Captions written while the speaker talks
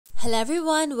Hello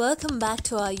everyone, welcome back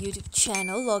to our YouTube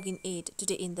channel Login Aid.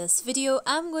 Today in this video,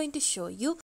 I'm going to show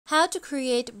you how to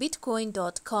create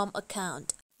Bitcoin.com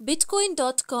account.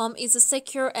 Bitcoin.com is a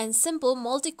secure and simple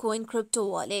multi-coin crypto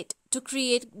wallet. To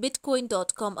create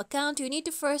Bitcoin.com account, you need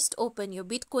to first open your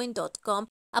Bitcoin.com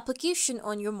application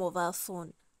on your mobile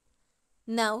phone.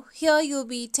 Now, here you'll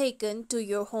be taken to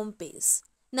your home page.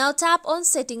 Now tap on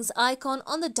settings icon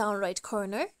on the down right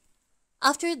corner.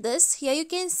 After this, here you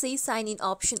can see sign in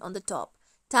option on the top.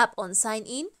 Tap on sign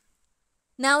in.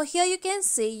 Now here you can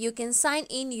see you can sign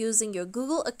in using your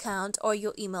Google account or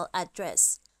your email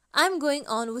address. I'm going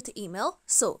on with email,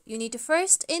 so you need to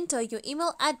first enter your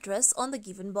email address on the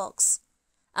given box.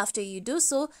 After you do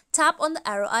so, tap on the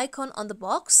arrow icon on the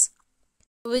box.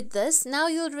 With this, now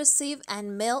you'll receive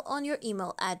an mail on your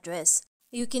email address.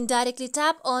 You can directly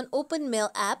tap on open mail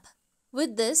app.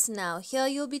 With this, now here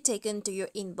you'll be taken to your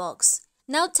inbox.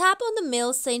 Now tap on the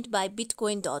mail sent by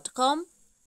Bitcoin.com.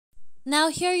 Now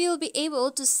here you'll be able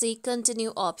to see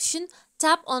continue option.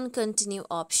 Tap on continue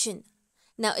option.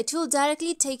 Now it will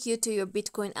directly take you to your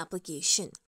Bitcoin application.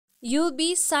 You'll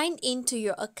be signed into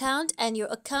your account and your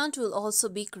account will also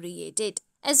be created.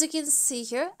 As you can see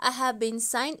here, I have been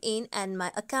signed in and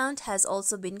my account has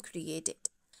also been created.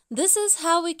 This is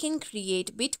how we can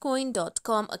create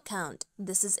Bitcoin.com account.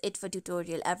 This is it for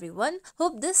tutorial everyone.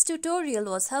 Hope this tutorial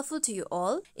was helpful to you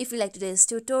all. If you like today's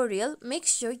tutorial, make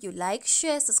sure you like,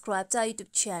 share, subscribe to our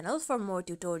YouTube channel for more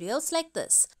tutorials like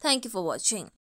this. Thank you for watching.